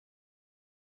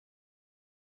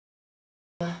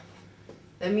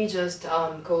Let me just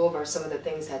go over some of the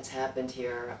things that's happened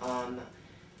here.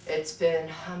 It's been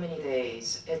how many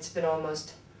days? It's been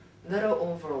almost a little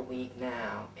over a week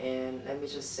now, and let me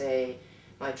just say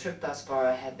my trip thus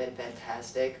far had been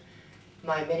fantastic.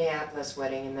 My Minneapolis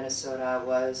wedding in Minnesota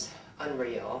was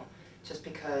unreal, just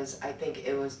because I think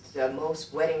it was the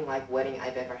most wedding-like wedding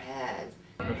I've ever had.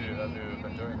 Have you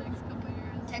been doing this?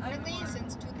 Technically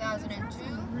since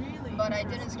 2002, but I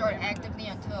didn't start actively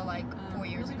until like 4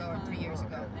 years ago or 3 years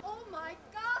ago. Oh my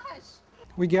gosh!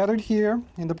 We gathered here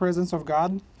in the presence of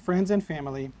God, friends and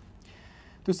family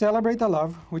to celebrate the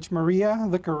love which Maria,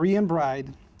 the Korean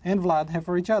bride, and Vlad have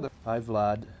for each other. I,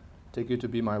 Vlad, take you to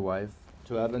be my wife,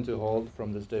 to have and to hold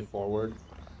from this day forward,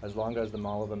 as long as the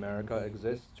Mall of America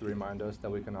exists, to remind us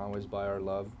that we can always buy our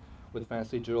love with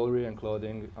fancy jewelry and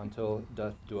clothing until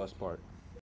death do us part.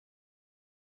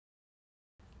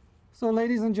 So,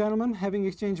 ladies and gentlemen, having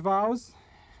exchanged vows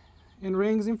and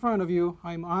rings in front of you,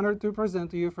 I am honored to present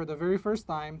to you for the very first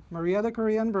time Maria, the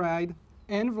Korean bride,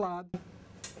 and Vlad.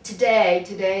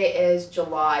 Today is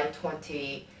July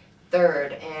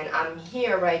 23rd, and I'm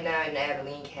here right now in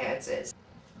Abilene, Kansas.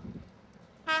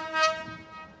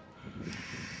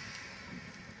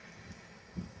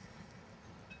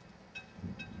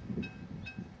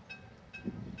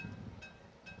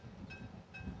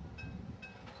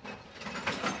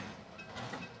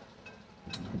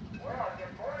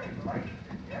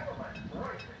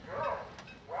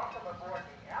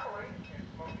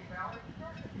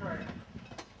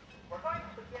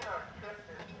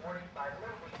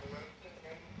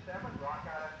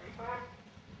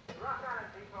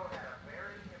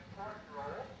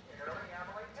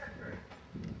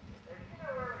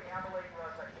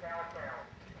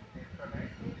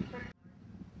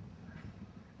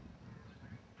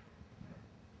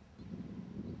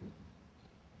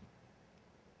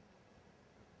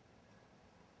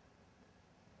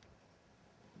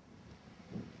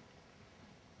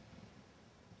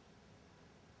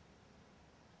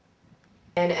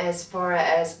 And as far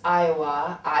as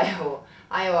Iowa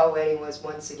wedding was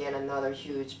once again another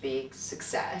huge, big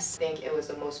success. I think it was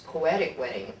the most poetic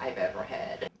wedding I've ever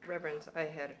had. Reverends I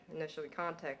had initially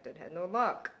contacted had no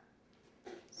luck.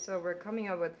 So we're coming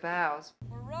up with vows.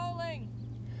 We're rolling!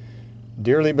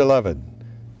 Dearly beloved,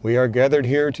 we are gathered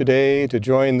here today to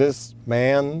join this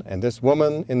man and this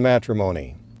woman in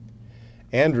matrimony.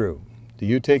 Andrew, do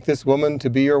you take this woman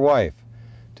to be your wife,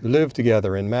 to live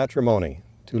together in matrimony,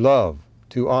 to love,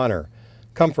 to honor,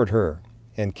 comfort her,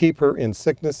 and keep her in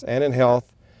sickness and in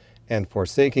health, and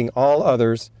forsaking all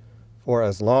others, for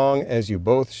as long as you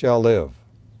both shall live?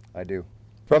 I do.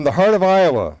 From the heart of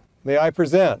Iowa, may I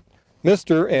present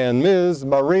Mr. and Ms.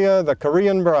 Maria, the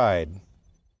Korean bride.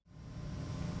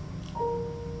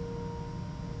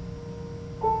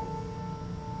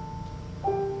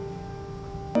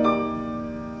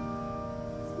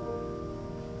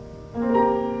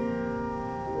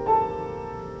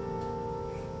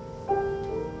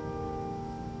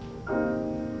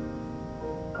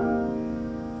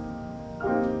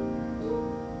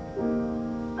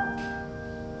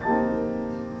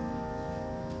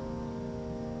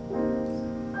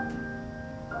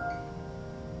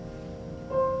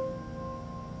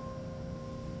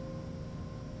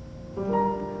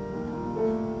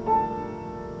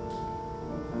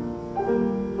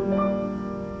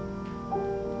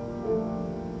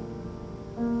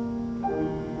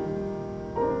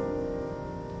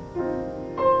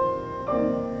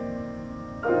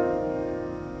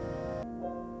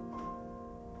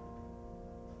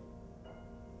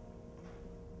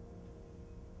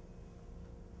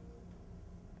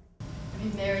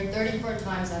 I've been married 34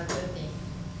 times out of 50.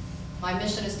 My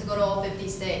mission is to go to all 50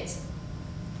 states.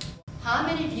 How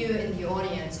many of you in the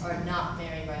audience are not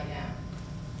married right now?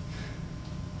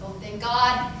 Well, thank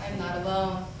God I'm not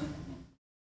alone.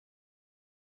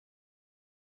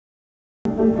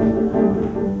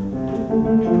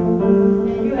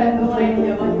 And you have no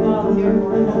idea what you volunteer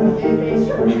for. Okay,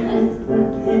 sure. You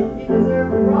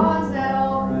deserve a bronze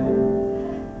medal.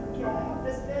 Okay, I hope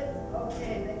this fits.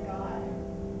 Okay, thank God.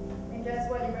 And guess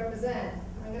what you represent?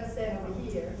 I'm going to stand over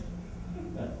here.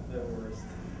 The worst.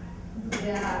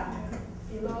 Yeah.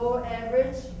 Below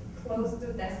average, close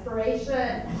to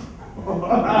desperation. Okay,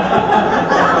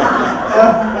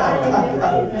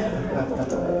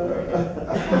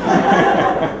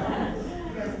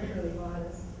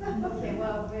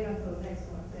 well, wait until the next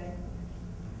one, okay?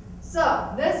 So,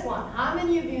 this one, how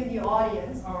many of you in the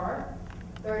audience are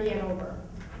 30 and over?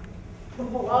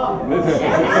 Oh,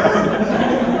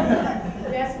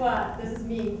 guess what? This is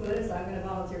me included, so I'm going to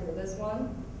volunteer for this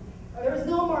one. There's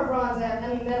no more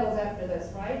medals after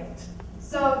this, right?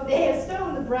 So they are still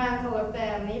in the brown color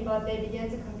family, but they begin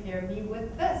to compare me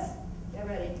with this. Get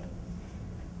ready.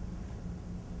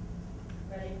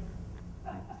 Ready?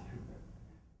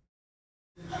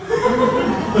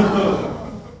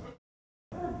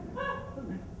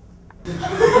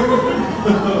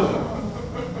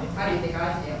 How do you think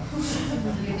I feel?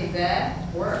 Do you think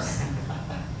bad? Worse.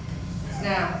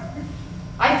 Now,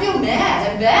 I feel mad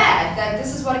and bad that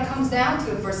this is what it comes down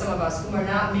to for some of us who are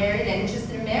not married and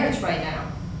interested in marriage right now.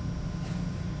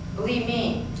 Believe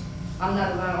me, I'm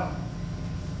not alone.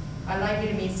 I'd like you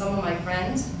to meet some of my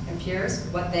friends and peers,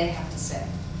 what they have to say.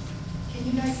 Can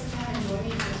you guys sit down and join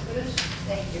me in this footage?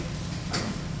 Thank you.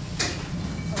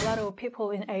 A lot of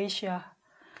people in Asia,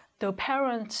 the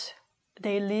parents,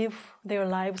 they live their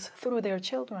lives through their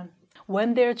children.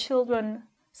 When their children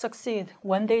succeed,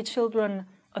 when their children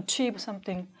achieve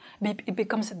something, it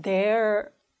becomes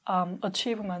their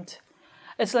achievement.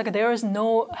 It's like there is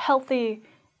no healthy,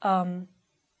 how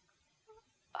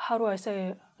do I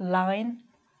say, line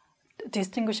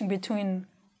distinguishing between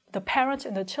the parents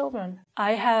and the children.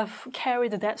 I have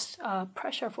carried that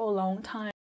pressure for a long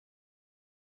time.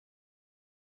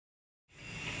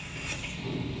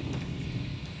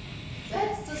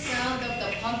 That's the sound of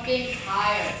the pumping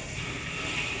tires.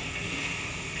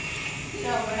 You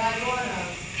know, when I go on a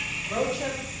road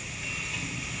trip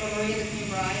for Maria the Queen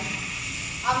Bride,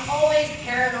 I'm always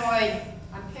paranoid.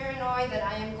 I'm paranoid that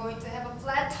I am going to have a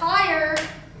flat tire.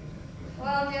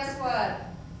 Well, guess what?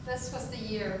 This was the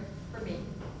year for me.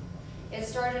 It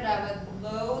started out with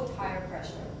low tire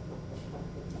pressure.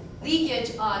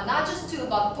 Leakage on not just 2,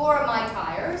 but 4 of my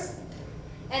tires,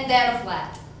 and then a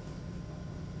flat.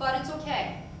 But it's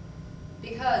okay,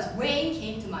 because Wayne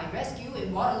came to my rescue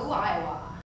in Waterloo, Iowa.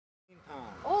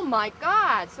 Oh my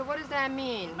God! So what does that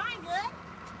mean? Mine good?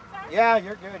 Sir? Yeah,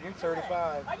 you're good. You're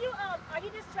 35. Are you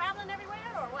just traveling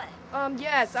everywhere or what?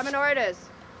 Yes, I'm an artist.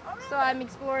 Oh, really? So I'm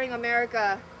exploring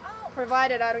America,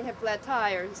 provided I don't have flat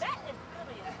tires. That is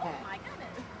brilliant. Oh my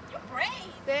goodness. You're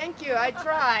brave. Thank you, I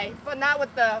try, but not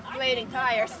with the flating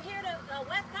tires. From here to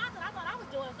Wisconsin, I thought I was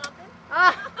doing something.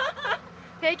 Ah,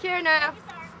 take care now. Thank you,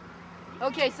 sir.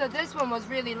 Okay, so this one was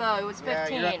really low, it was 15. Yeah,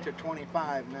 you're up to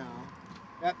 25 now.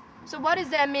 Yep. So what does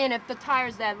that mean if the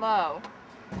tire's that low?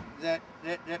 That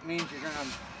means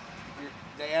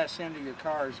the ass end of your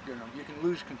car is you can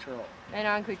lose control. And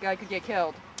I could get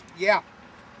killed. Yeah.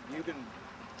 You can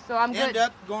So I'm end good.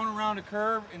 up going around a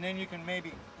curve, and then you can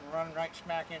maybe run right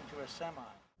smack into a semi.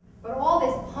 But all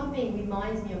this pumping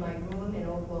reminds me of my room in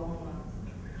Oklahoma.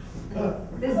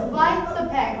 Despite the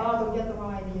pack, oh, don't get the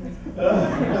wrong ideas.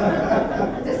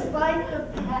 Despite the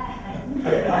pack.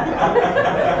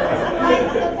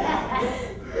 Despite the pack.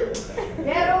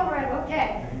 Get over it, okay.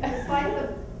 Despite the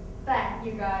fact,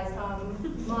 you guys,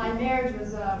 my marriage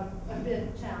was a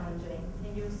bit challenging,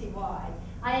 and you'll see why.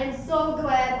 I am so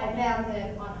glad I found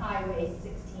him on Highway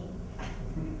 16.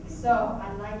 So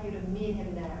I'd like you to meet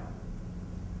him now.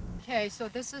 Okay, so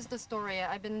this is the story.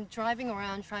 I've been driving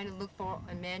around trying to look for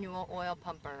a manual oil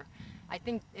pumper. I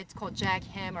think it's called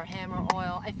jackhammer or hammer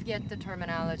oil. I forget the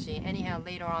terminology. Anyhow,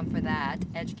 later on for that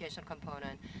education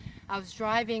component. I was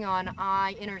driving on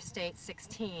Interstate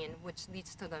 16, which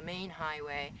leads to the main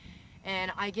highway,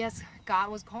 and I guess God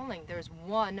was calling. There's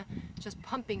one just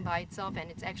pumping by itself, and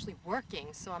it's actually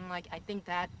working. So I'm like, I think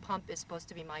that pump is supposed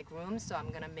to be my groom, so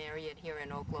I'm gonna marry it here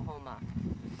in Oklahoma,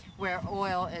 where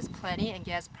oil is plenty and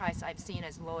gas price I've seen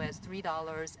as low as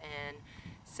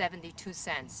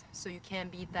 $3.72. So you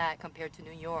can't beat that compared to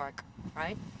New York,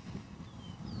 right?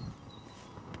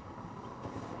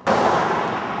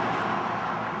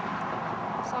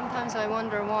 Sometimes I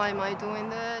wonder, why am I doing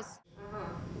this?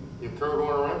 You curve on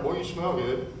around, boy, you smell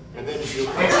good. And then you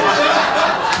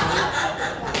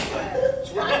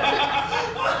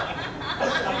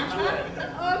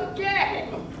Okay.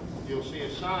 you'll see a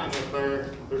sign up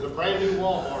there. There's a brand new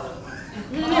Walmart.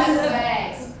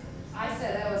 Thanks. I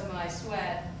said that was my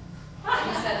sweat. And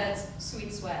he said that's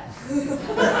sweet sweat.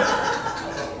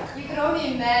 You can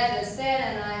only imagine, Stan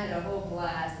and I had a whole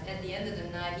blast. At the end of the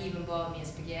night, he even bought me a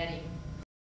spaghetti.